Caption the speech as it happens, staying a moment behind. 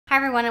Hi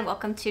everyone and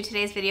welcome to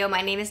today's video.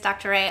 My name is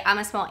Doctorate. I'm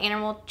a small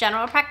animal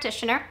general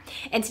practitioner,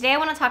 and today I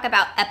want to talk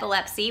about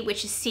epilepsy,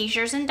 which is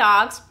seizures in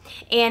dogs,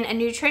 and a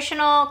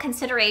nutritional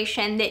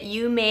consideration that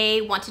you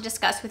may want to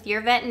discuss with your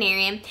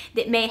veterinarian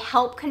that may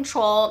help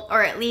control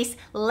or at least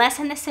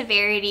lessen the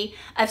severity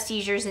of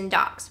seizures in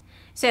dogs.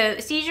 So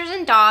seizures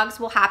in dogs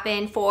will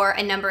happen for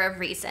a number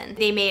of reasons.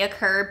 They may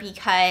occur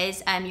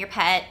because your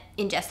pet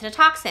ingested a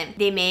toxin.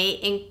 They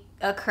may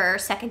occur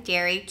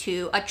secondary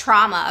to a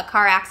trauma, a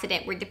car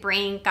accident where the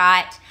brain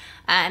got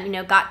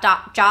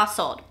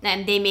jostled,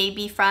 and they may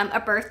be from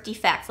a birth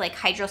defect like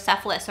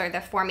hydrocephalus or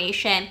the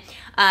formation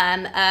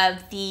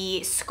of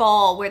the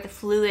skull where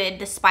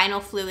the spinal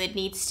fluid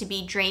needs to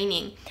be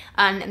draining.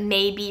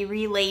 May be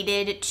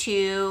related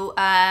to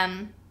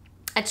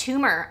a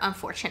tumor,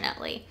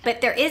 unfortunately.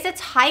 But there is a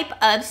type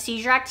of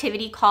seizure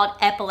activity called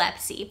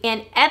epilepsy,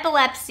 and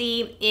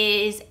epilepsy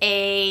is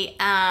a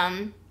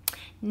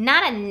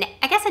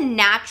a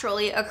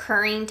naturally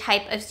occurring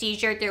type of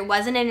seizure. There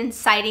wasn't an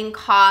inciting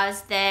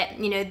cause that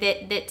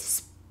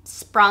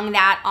sprung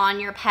that on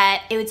your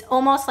pet. It was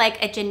almost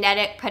like a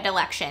genetic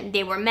predilection.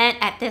 They were meant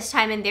at this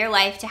time in their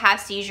life to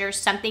have seizures.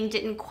 Something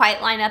didn't quite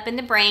line up in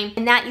the brain,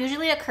 and that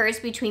usually occurs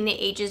between the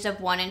ages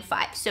of 1 and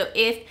 5. So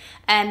if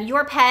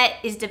your pet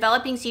is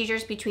developing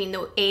seizures between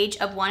the age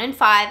of 1 and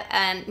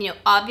 5,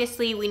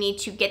 obviously we need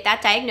to get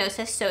that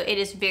diagnosis. So it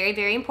is very,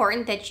 very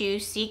important that you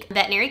seek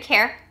veterinary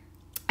care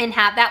and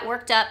have that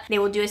worked up. They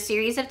will do a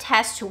series of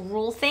tests to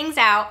rule things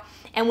out.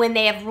 And when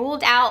they have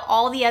ruled out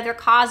all the other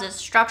causes,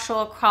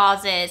 structural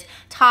causes,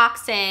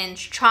 toxins,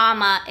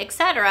 trauma,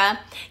 etc.,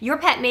 your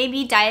pet may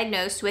be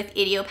diagnosed with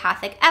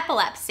idiopathic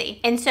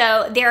epilepsy. And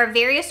so there are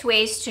various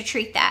ways to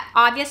treat that.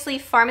 Obviously,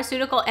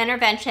 pharmaceutical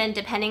intervention,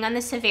 depending on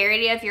the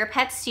severity of your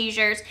pet's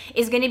seizures,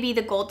 is going to be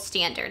the gold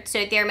standard.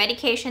 So there are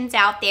medications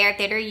out there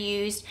that are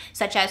used,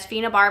 such as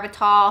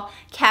phenobarbital,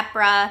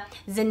 Keppra,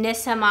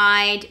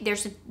 zonisamide.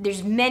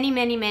 There's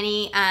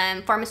many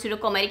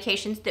pharmaceutical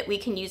medications that we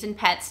can use in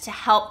pets to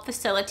help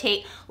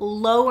facilitate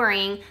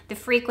lowering the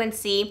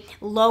frequency,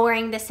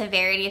 lowering the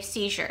severity of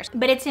seizures.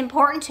 But it's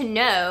important to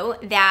know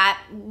that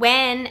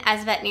when,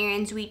 as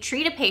veterinarians, we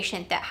treat a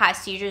patient that has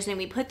seizures and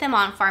we put them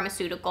on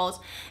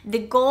pharmaceuticals, the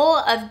goal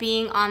of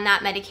being on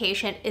that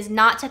medication is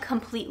not to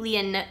completely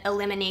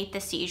eliminate the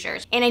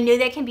seizures. And I know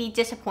that can be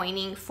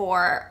disappointing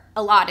for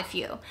a lot of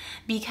you,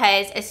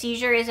 because a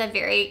seizure is a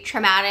very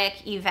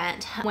traumatic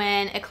event.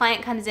 When a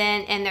client comes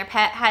in and their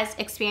pet has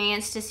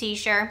experienced a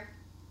seizure,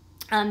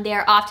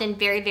 they're often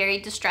very, very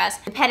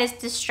distressed. The pet is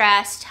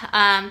distressed,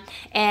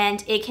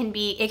 and it can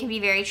be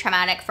very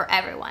traumatic for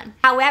everyone.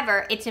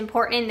 However, it's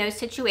important in those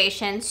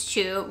situations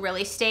to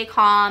really stay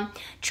calm,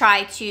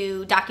 try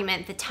to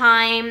document the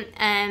time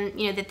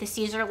that the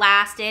seizure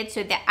lasted,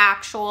 so the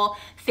actual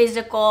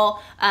physical,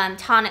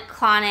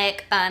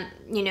 tonic-clonic,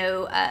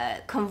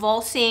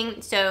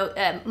 convulsing.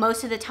 So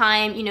most of the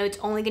time, it's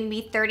only going to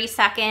be 30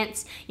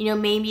 seconds,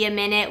 maybe a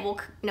minute.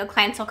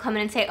 Clients will come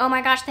in and say, oh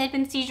my gosh, they've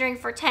been seizuring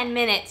for 10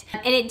 minutes.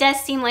 And it does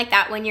seem like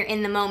that when you're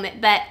in the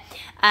moment, but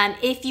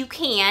if you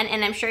can,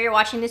 and I'm sure you're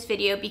watching this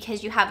video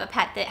because you have a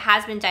pet that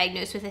has been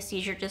diagnosed with a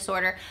seizure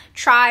disorder,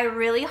 try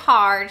really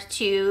hard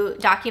to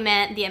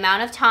document the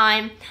amount of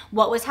time,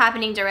 what was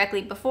happening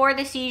directly before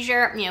the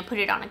seizure, put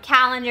it on a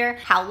calendar,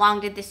 how long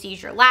did the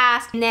seizure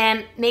last, and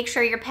then make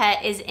sure your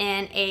pet is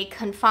in a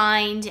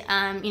confined,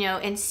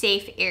 and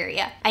safe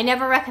area. I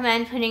never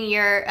recommend putting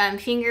your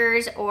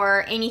fingers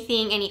or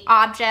any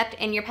object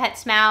in your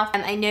pet's mouth.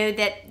 I know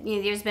that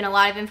there's been a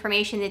lot of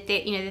information that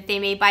they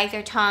may bite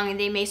their tongue and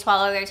they may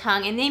swallow their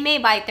tongue, and they may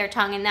bite their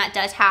tongue, and that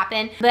does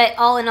happen. But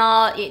all in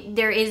all,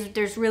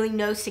 there's really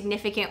no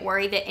significant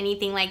worry that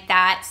anything like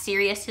that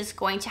serious is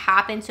going to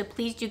happen. So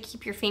please do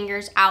keep your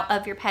fingers out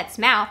of your pet's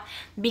mouth,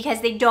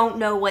 because they don't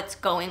know what's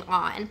going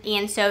on.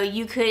 And so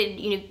you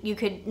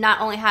could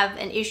not only have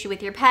an issue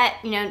with your pet,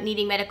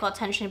 needing medical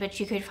attention, but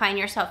you could find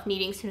yourself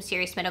needing some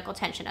serious medical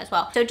attention as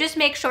well. So just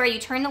make sure you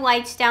turn the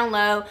lights down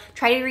low,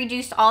 try to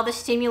reduce all the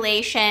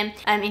stimulation.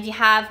 If you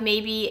have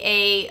maybe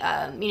a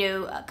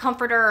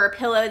comforter or a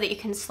pillow that you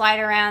can slide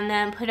around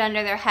them, put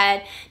under their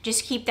head,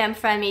 just keep them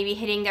from maybe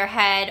hitting their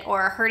head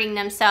or hurting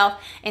themselves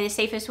in the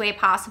safest way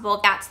possible.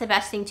 That's the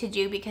best thing to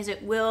do, because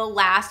it will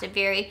last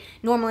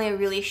normally a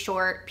really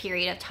short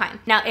period of time.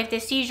 Now, if the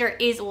seizure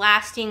is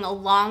lasting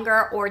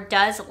longer or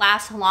does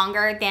last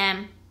longer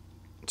than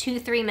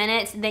 2-3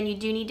 minutes, then you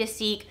do need to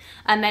seek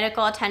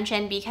medical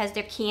attention, because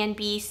there can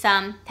be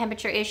some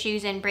temperature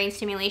issues and brain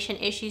stimulation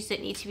issues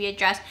that need to be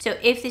addressed. So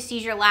if the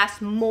seizure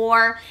lasts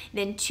more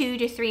than 2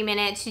 to 3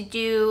 minutes,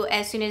 do,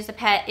 as soon as the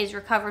pet is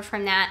recovered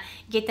from that,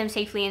 get them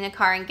safely in the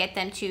car and get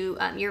them to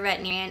your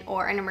veterinarian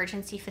or an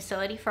emergency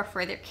facility for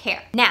further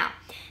care. Now,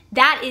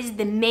 that is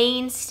the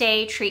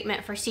mainstay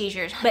treatment for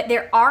seizures. But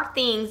there are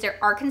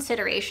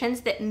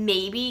considerations that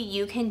maybe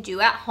you can do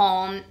at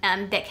home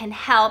that can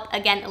help,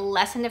 again,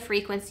 lessen the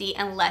frequency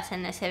and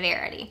lessen the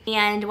severity.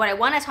 And what I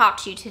want to talk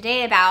to you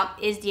today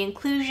about is the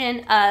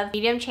inclusion of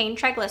medium chain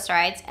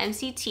triglycerides,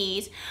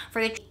 MCTs,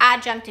 for the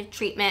adjunctive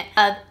treatment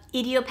of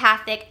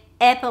idiopathic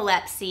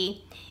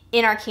epilepsy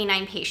in our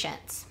canine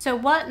patients. So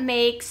what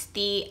makes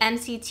the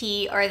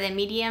MCT, or the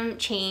medium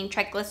chain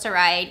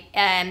triglyceride,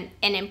 an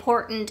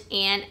important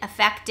and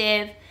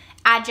effective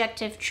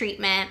adjunctive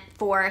treatment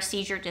for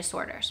seizure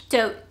disorders?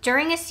 So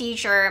during a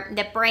seizure,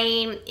 the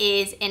brain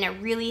is in a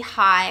really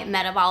high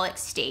metabolic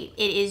state.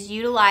 It is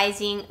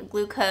utilizing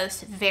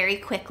glucose very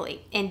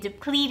quickly and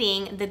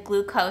depleting the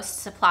glucose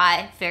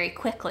supply very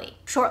quickly.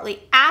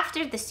 Shortly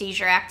after the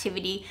seizure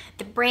activity,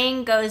 the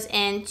brain goes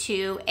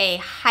into a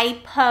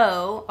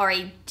hypo, or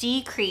a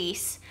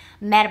decrease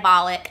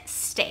metabolic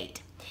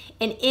state.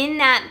 And in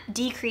that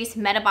decreased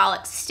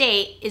metabolic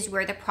state is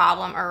where the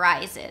problem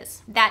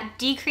arises. That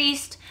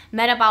decreased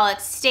metabolic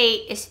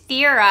state is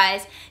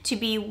theorized to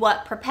be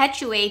what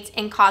perpetuates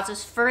and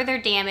causes further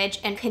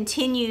damage and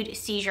continued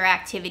seizure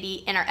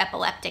activity in our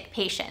epileptic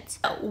patients.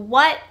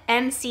 What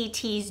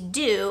MCTs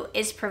do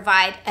is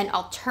provide an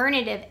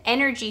alternative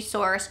energy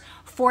source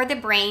for the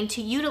brain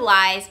to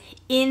utilize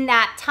in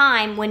that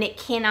time when it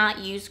cannot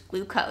use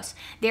glucose,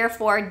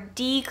 therefore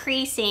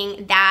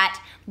decreasing that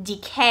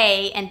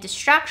decay and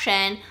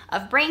destruction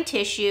of brain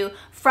tissue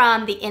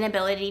from the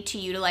inability to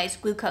utilize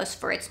glucose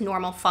for its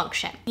normal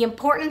function. The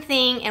important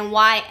thing, and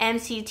why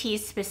MCTs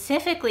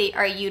specifically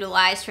are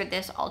utilized for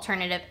this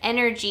alternative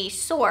energy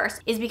source,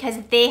 is because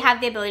they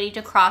have the ability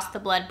to cross the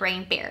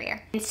blood-brain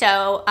barrier. And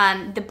so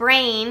the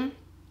brain,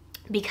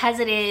 because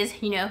it is,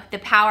 the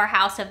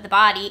powerhouse of the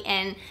body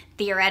and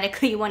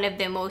theoretically one of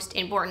the most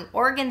important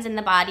organs in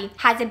the body,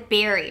 has a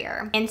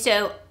barrier. And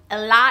so a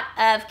lot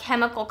of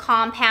chemical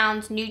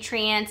compounds,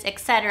 nutrients,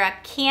 etc.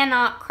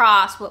 cannot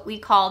cross what we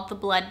call the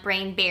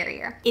blood-brain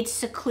barrier. It's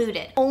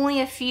secluded. Only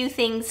a few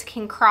things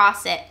can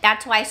cross it.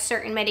 That's why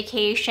certain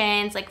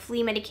medications, like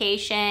flea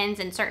medications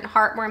and certain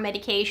heartworm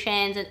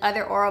medications and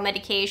other oral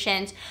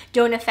medications,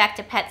 don't affect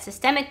a pet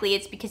systemically.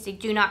 It's because they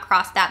do not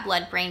cross that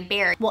blood-brain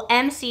barrier. Well,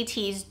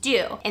 MCTs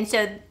do. And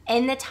so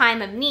in the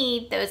time of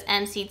need, those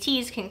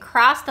MCTs can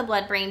cross the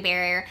blood-brain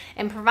barrier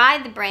and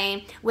provide the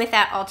brain with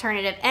that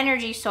alternative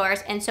energy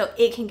source, and so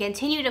it can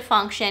continue to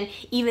function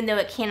even though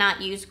it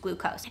cannot use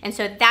glucose. And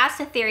so that's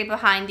the theory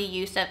behind the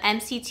use of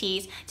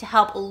MCTs, to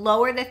help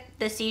lower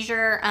the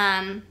seizure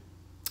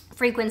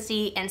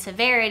frequency and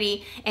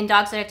severity in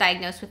dogs that are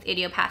diagnosed with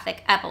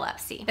idiopathic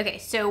epilepsy. Okay,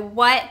 so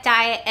what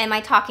diet am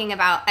I talking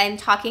about? I'm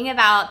talking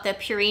about the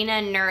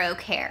Purina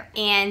Neurocare.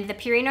 And the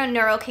Purina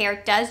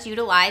Neurocare does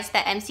utilize the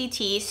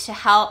MCTs to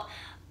help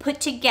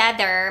put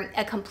together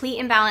a complete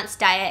and balanced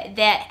diet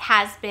that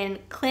has been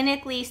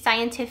clinically,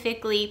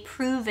 scientifically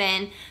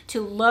proven to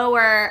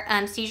lower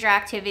seizure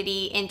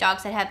activity in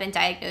dogs that have been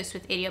diagnosed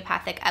with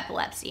idiopathic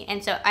epilepsy.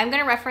 And so I'm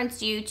going to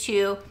reference you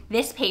to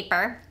this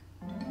paper.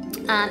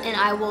 And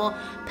I will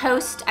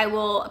post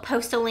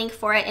a link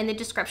for it in the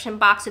description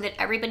box so that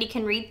everybody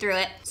can read through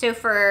it. So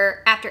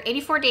after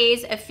 84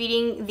 days of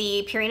feeding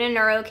the Purina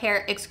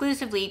Neurocare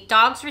exclusively,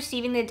 dogs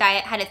receiving the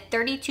diet had a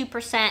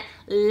 32%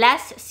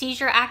 less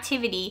seizure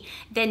activity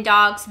than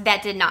dogs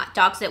that did not,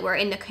 dogs that were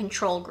in the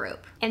control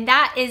group. And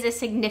that is a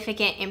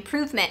significant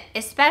improvement,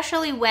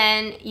 especially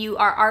when you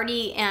are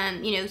already,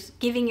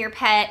 giving your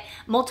pet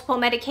multiple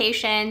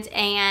medications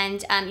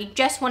and you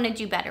just want to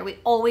do better. We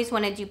always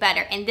want to do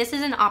better, and this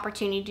is an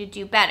opportunity to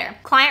do better.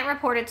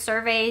 Client-reported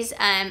surveys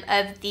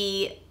of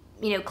the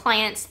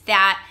clients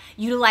that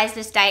utilized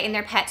this diet in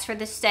their pets for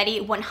this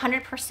study,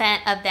 100%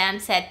 of them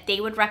said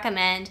they would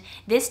recommend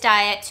this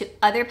diet to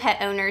other pet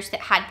owners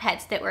that had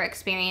pets that were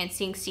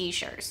experiencing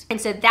seizures. And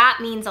so that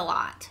means a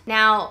lot.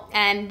 Now,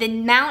 the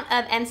amount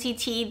of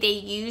MCT they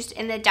used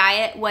in the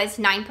diet was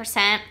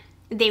 9%.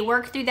 They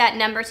worked through that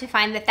number to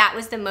find that that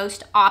was the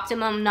most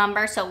optimum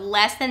number. So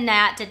less than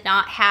that did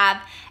not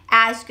have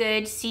as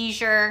good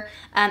seizure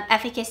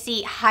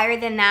efficacy. Higher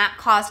than that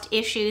caused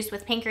issues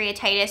with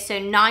pancreatitis. So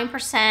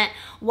 9%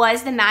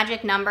 was the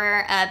magic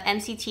number of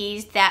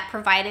MCTs that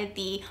provided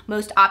the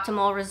most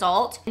optimal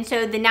result. And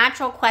so the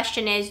natural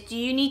question is, do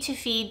you need to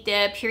feed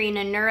the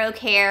Purina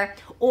Neurocare,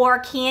 or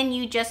can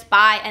you just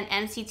buy an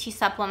MCT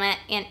supplement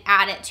and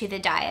add it to the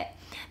diet?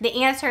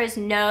 The answer is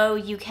no,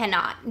 you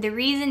cannot. The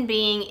reason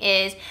being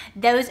is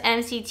those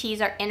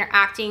MCTs are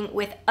interacting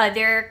with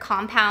other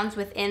compounds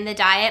within the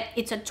diet.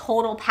 It's a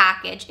total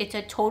package. It's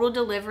a total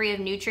delivery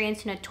of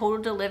nutrients and a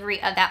total delivery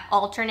of that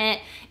alternate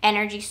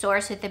energy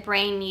source that the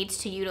brain needs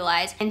to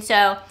utilize. And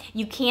so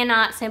you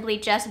cannot simply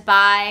just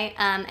buy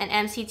an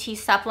MCT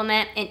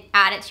supplement and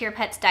add it to your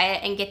pet's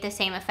diet and get the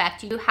same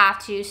effect. You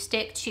have to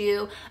stick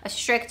to a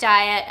strict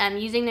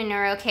diet using the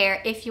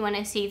Neurocare if you want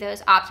to see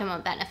those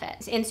optimal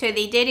benefits. And so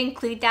they did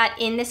include that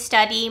in the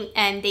study,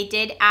 and they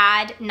did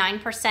add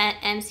 9%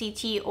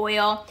 MCT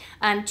oil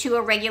to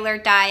a regular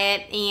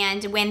diet,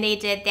 and when they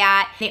did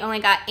that, they only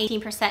got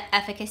 18%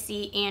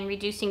 efficacy in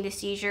reducing the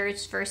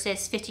seizures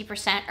versus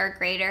 50% or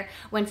greater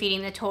when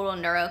feeding the total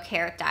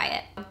Neurocare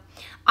diet.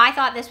 I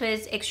thought this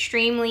was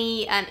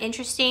extremely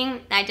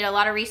interesting. I did a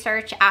lot of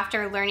research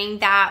after learning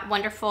that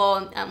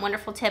wonderful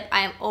tip. I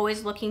am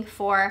always looking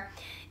for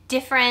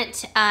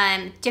different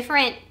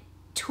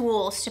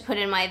tools to put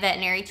in my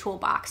veterinary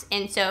toolbox.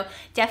 And so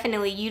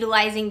definitely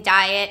utilizing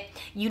diet,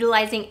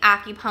 utilizing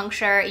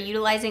acupuncture,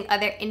 utilizing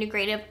other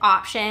integrative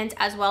options,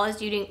 as well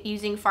as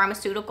using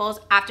pharmaceuticals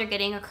after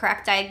getting a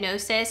correct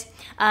diagnosis,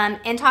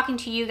 and talking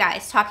to you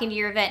guys, talking to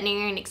your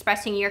veterinarian,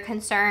 expressing your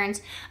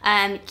concerns,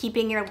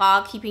 keeping your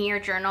log, keeping your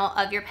journal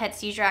of your pet's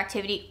seizure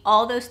activity.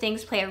 All those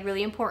things play a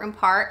really important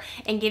part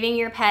in giving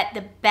your pet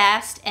the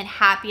best and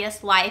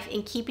happiest life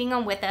and keeping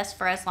them with us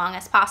for as long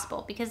as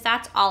possible, because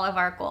that's all of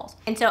our goals.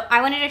 And so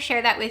I wanted to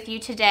share that with you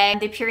today,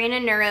 the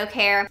Purina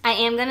Neurocare. I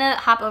am gonna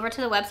hop over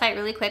to the website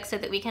really quick so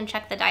that we can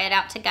check the diet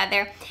out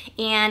together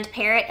and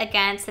pair it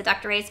against the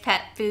Doctorate's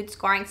pet food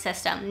scoring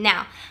system.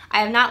 Now, I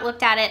have not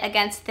looked at it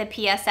against the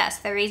PSS.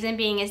 The reason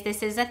being is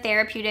this is a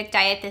therapeutic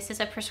diet, this is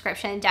a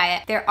prescription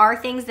diet. There are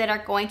things that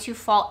are going to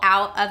fall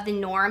out of the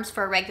norms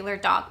for a regular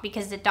dog,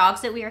 because the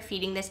dogs that we are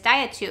feeding this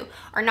diet to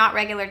are not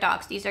regular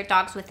dogs. These are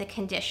dogs with a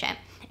condition.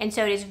 And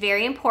so it is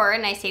very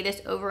important, I say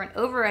this over and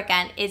over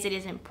again, is it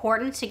is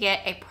important to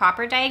get a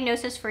proper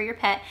diagnosis for your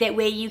pet. That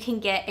way you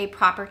can get a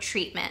proper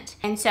treatment.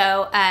 And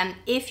so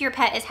if your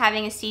pet is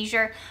having a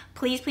seizure,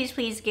 please, please,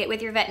 please get with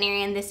your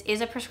veterinarian. This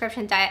is a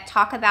prescription diet.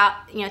 Talk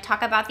about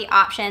the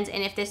options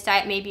and if this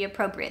diet may be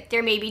appropriate.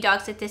 There may be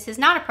dogs that this is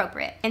not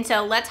appropriate. And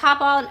so let's hop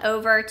on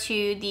over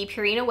to the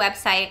Purina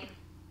website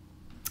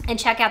and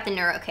check out the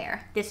Neurocare.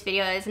 This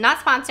video is not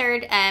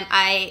sponsored.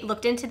 I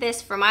looked into this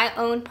for my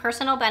own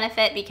personal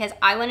benefit because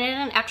I wanted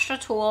an extra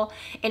tool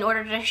in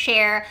order to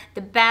share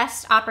the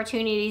best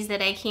opportunities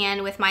that I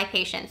can with my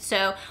patients.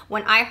 So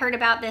when I heard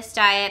about this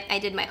diet, I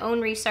did my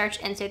own research,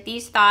 and so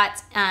these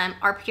thoughts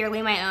are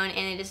purely my own,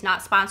 and it is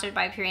not sponsored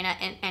by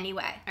Purina in any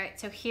way. All right,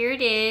 so here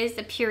it is,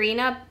 the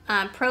Purina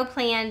Pro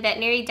Plan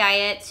Veterinary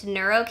Diet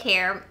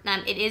Neurocare.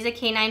 It is a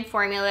canine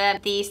formula.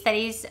 The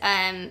studies,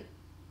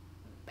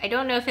 I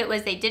don't know if it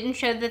was they didn't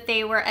show that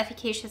they were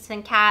efficacious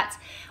in cats,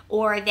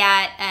 or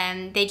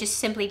that they just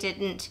simply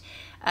didn't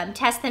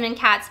test them in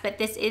cats, but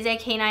this is a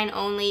canine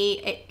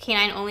only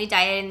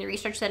diet, and the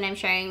research that I'm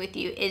sharing with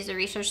you is the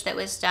research that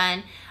was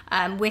done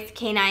with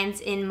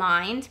canines in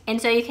mind.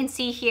 And so you can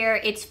see here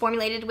it's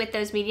formulated with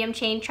those medium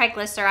chain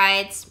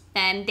triglycerides,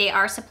 and they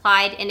are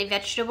supplied in a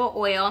vegetable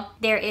oil.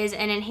 There is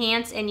an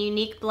enhanced and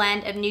unique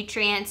blend of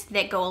nutrients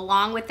that go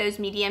along with those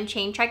medium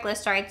chain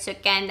triglycerides. So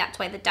again, that's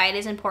why the diet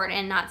is important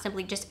and not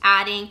simply just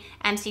adding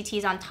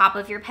MCTs on top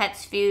of your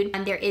pet's food.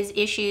 And there is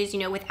issues,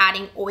 with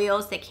adding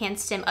oils that can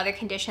stem other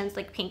conditions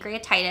like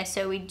pancreatitis.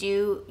 So we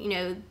do,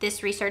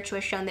 this research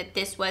was shown that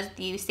this was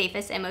the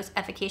safest and most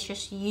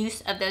efficacious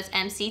use of those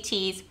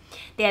MCTs.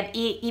 They have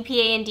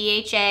EPA and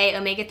DHA,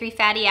 omega-3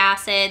 fatty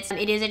acids.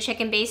 It is a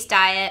chicken-based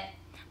diet.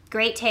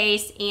 Great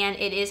taste, and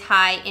it is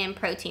high in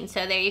protein.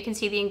 So there you can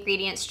see the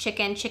ingredients: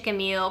 chicken, chicken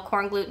meal,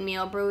 corn gluten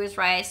meal, brewer's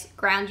rice,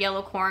 ground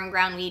yellow corn,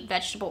 ground wheat,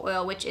 vegetable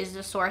oil, which is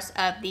the source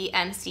of the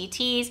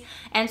MCTs,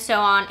 and so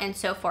on and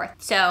so forth.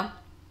 So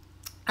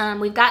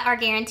we've got our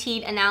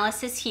guaranteed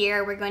analysis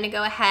here. We're going to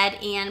go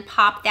ahead and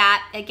pop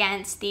that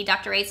against the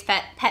Doctorate's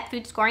pet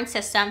food scoring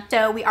system.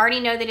 So we already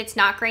know that it's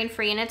not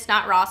grain-free and it's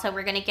not raw, so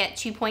we're going to get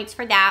 2 points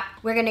for that.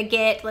 We're going to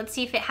get, let's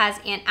see if it has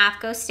an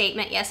AFCO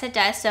statement. Yes, it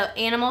does. So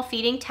animal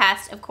feeding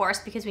test, of course,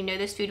 because we know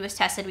this food was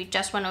tested. We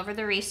just went over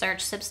the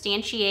research,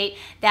 substantiate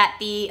that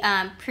the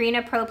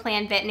Purina Pro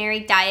Plan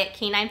Veterinary Diet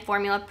Canine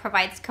Formula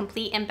provides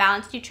complete and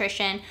balanced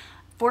nutrition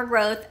for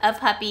growth of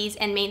puppies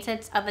and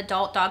maintenance of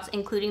adult dogs,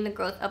 including the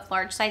growth of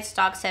large-sized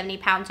dogs 70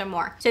 pounds or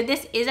more. So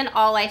this is an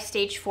all-life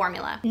stage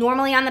formula.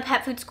 Normally on the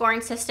pet food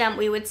scoring system,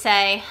 we would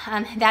say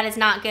that is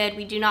not good.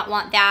 We do not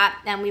want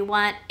that, and we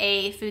want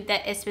a food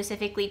that is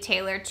specifically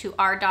tailored to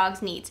our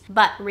dog's needs.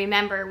 But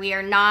remember,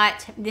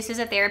 this is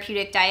a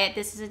therapeutic diet.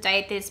 This is a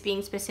diet that is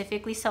being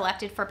specifically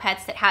selected for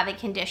pets that have a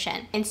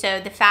condition. And so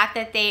the fact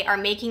that they are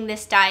making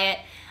this diet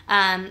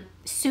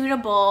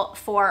suitable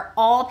for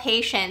all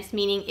patients,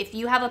 meaning if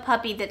you have a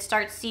puppy that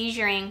starts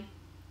seizuring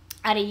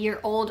at a year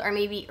old or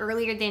maybe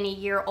earlier than a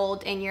year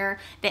old, and your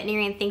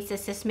veterinarian thinks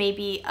this may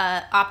be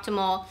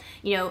optimal,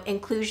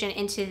 inclusion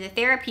into the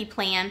therapy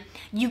plan,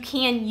 you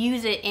can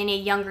use it in a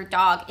younger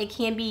dog. It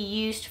can be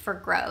used for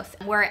growth.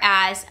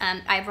 Whereas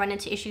I've run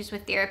into issues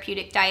with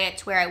therapeutic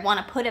diets where I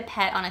want to put a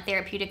pet on a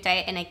therapeutic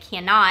diet and I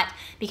cannot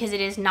because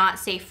it is not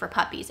safe for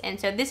puppies. And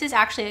so this is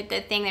actually a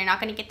good thing. They're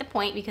not going to get the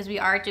point because we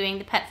are doing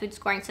the pet food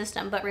scoring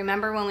system. But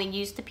remember, when we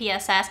use the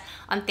PSS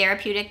on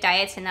therapeutic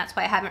diets, and that's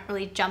why I haven't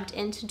really jumped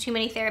into too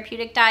many therapeutic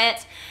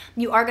diets,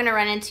 you are going to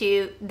run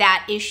into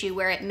that issue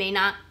where it may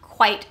not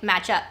quite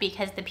match up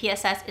because the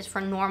PSS is for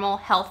normal,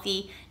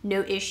 healthy,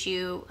 no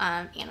issue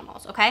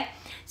animals, okay?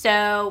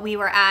 So we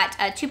were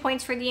at 2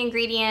 points for the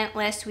ingredient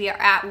list. We are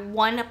at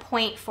 1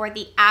 point for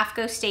the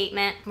AFCO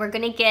statement. We're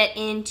going to get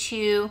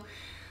into,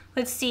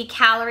 let's see,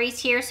 calories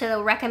here. So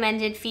the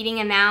recommended feeding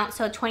amount,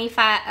 so a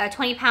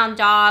 20-pound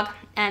dog,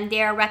 and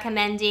they're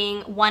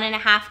recommending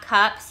 1.5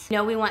 cups.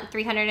 We want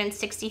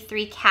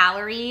 363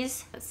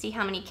 calories. Let's see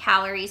how many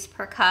calories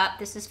per cup.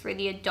 This is for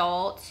the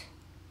adult.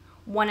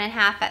 1.5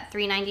 at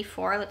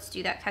 394. Let's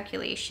do that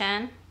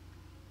calculation.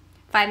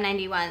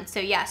 $5.91. So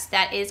yes,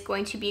 that is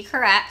going to be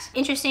correct.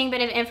 Interesting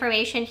bit of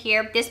information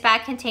here. This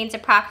bag contains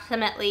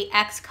approximately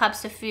X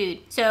cups of food.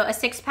 So a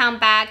 6-pound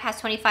bag has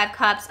 25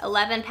 cups,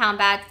 11-pound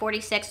bag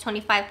 46,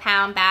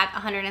 25-pound bag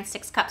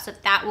 106 cups. So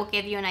that will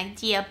give you an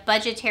idea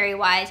budgetary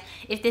wise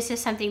if this is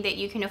something that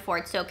you can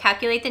afford. So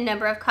calculate the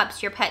number of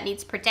cups your pet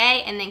needs per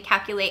day and then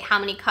calculate how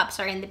many cups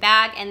are in the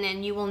bag, and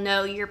then you will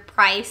know your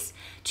price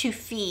to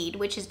feed,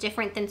 which is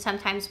different than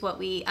sometimes what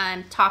we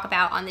talk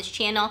about on this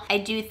channel. I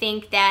do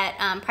think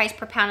that price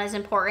per pound is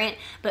important,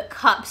 but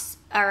cups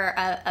or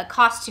a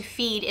cost to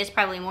feed is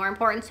probably more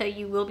important. So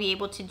you will be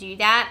able to do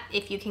that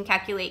if you can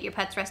calculate your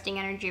pet's resting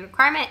energy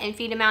requirement and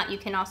feed amount. You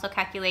can also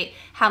calculate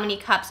how many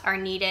cups are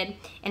needed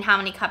and how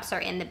many cups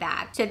are in the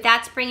bag. So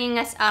that's bringing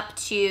us up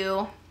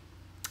to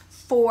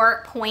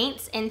 4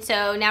 points. And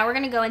so now we're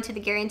going to go into the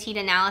guaranteed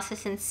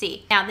analysis and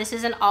see. Now this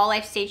is an all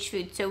life stage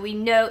food, so we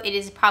know it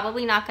is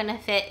probably not going to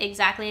fit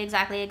exactly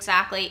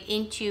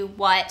into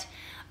what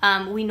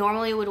we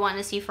normally would want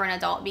to see for an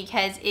adult,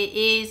 because it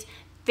is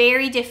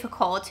very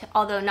difficult,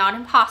 although not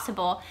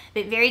impossible,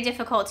 but very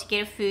difficult to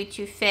get a food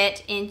to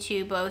fit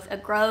into both a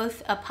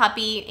growth, a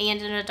puppy,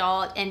 and an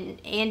adult, and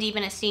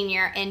even a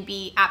senior, and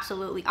be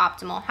absolutely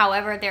optimal.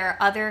 However, there are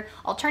other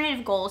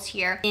alternative goals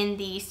here in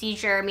the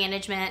seizure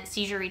management,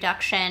 seizure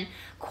reduction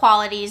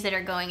qualities that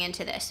are going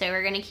into this. So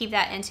we're going to keep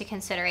that into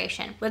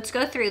consideration. Let's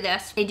go through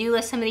this. They do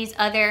list some of these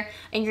other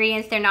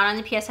ingredients. They're not on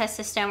the PSS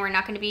system. We're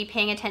not going to be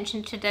paying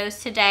attention to those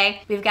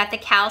today. We've got the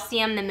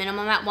calcium, the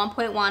minimum at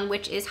 1.1,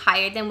 which is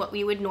higher than what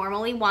we would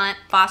normally want.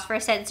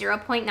 Phosphorus at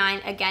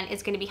 0.9, again,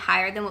 is going to be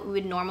higher than what we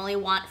would normally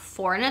want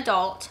for an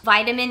adult.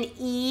 Vitamin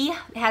E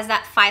has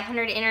that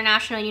 500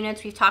 international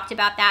units. We've talked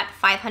about that.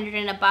 500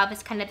 and above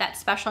is kind of that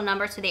special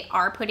number. So they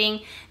are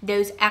putting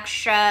those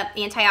extra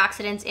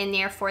antioxidants in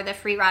there for the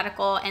free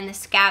radical and the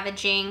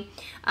scavenging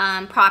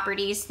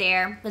properties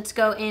there. Let's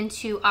go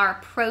into our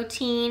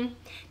protein.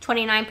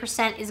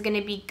 29% is going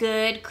to be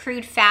good.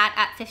 Crude fat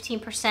at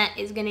 15%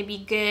 is going to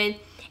be good.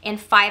 And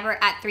fiber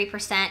at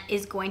 3%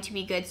 is going to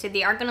be good. So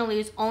they are going to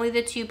lose only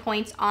the 2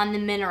 points on the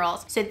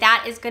minerals. So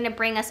that is going to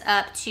bring us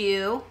up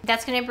to,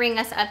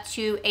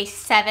 a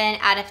 7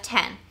 out of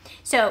 10.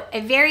 So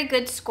a very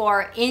good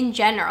score in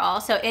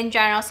general. So in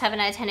general, 7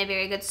 out of 10, a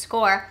very good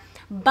score.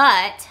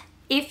 But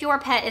if your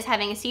pet is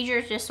having a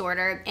seizure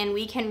disorder and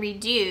we can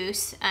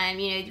reduce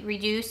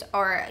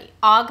or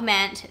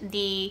augment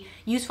the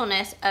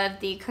usefulness of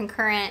the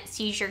concurrent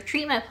seizure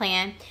treatment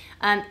plan,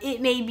 it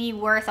may be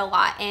worth a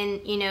lot. And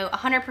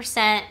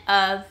 100%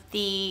 of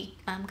the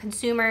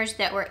consumers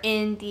that were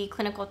in the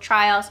clinical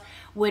trials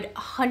would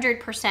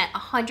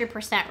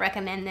 100%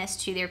 recommend this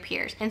to their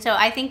peers. And so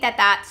I think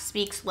that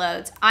speaks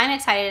loads. I'm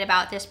excited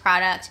about this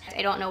product.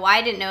 I don't know why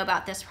I didn't know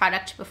about this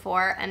product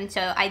before. And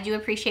so I do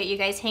appreciate you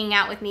guys hanging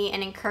out with me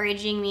and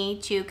encouraging me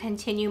to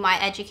continue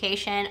my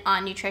education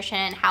on nutrition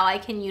and how I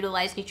can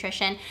utilize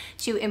nutrition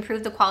to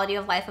improve the quality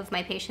of life of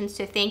my patients.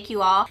 So thank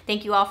you all.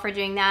 Thank you all for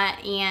doing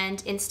that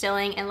and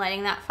instilling and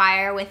letting that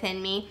fire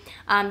within me,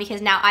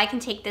 because now I can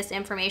take this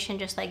information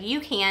just like you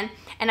can,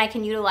 and I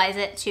can utilize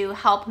it to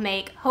help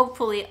make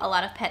hopefully a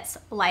lot of pets'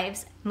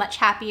 lives much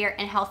happier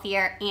and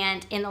healthier,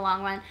 and in the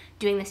long run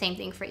doing the same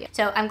thing for you.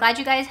 So I'm glad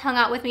you guys hung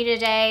out with me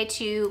today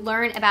to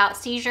learn about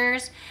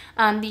seizures,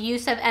 the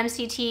use of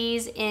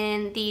MCTs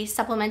in the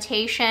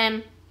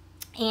supplementation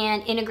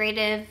and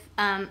integrative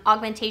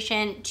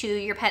augmentation to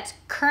your pet's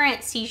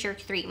current seizure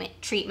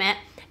treatment.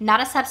 Not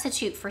a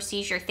substitute for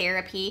seizure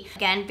therapy.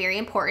 Again, very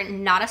important,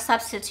 not a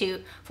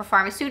substitute for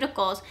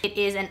pharmaceuticals. It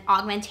is an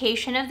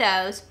augmentation of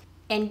those,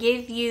 and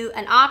give you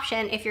an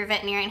option, if your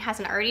veterinarian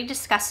hasn't already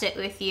discussed it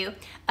with you,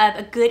 of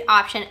a good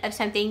option of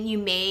something you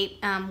may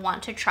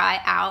want to try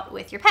out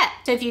with your pet.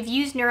 So if you've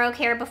used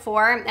Neurocare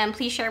before,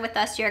 please share with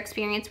us your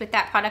experience with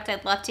that product.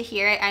 I'd love to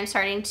hear it. I'm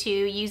starting to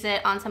use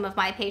it on some of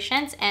my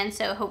patients, and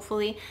so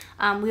hopefully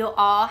we'll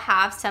all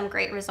have some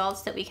great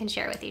results that we can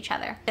share with each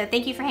other. So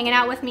thank you for hanging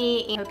out with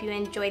me. I hope you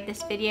enjoyed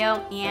this video,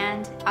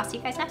 and I'll see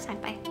you guys next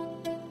time. Bye.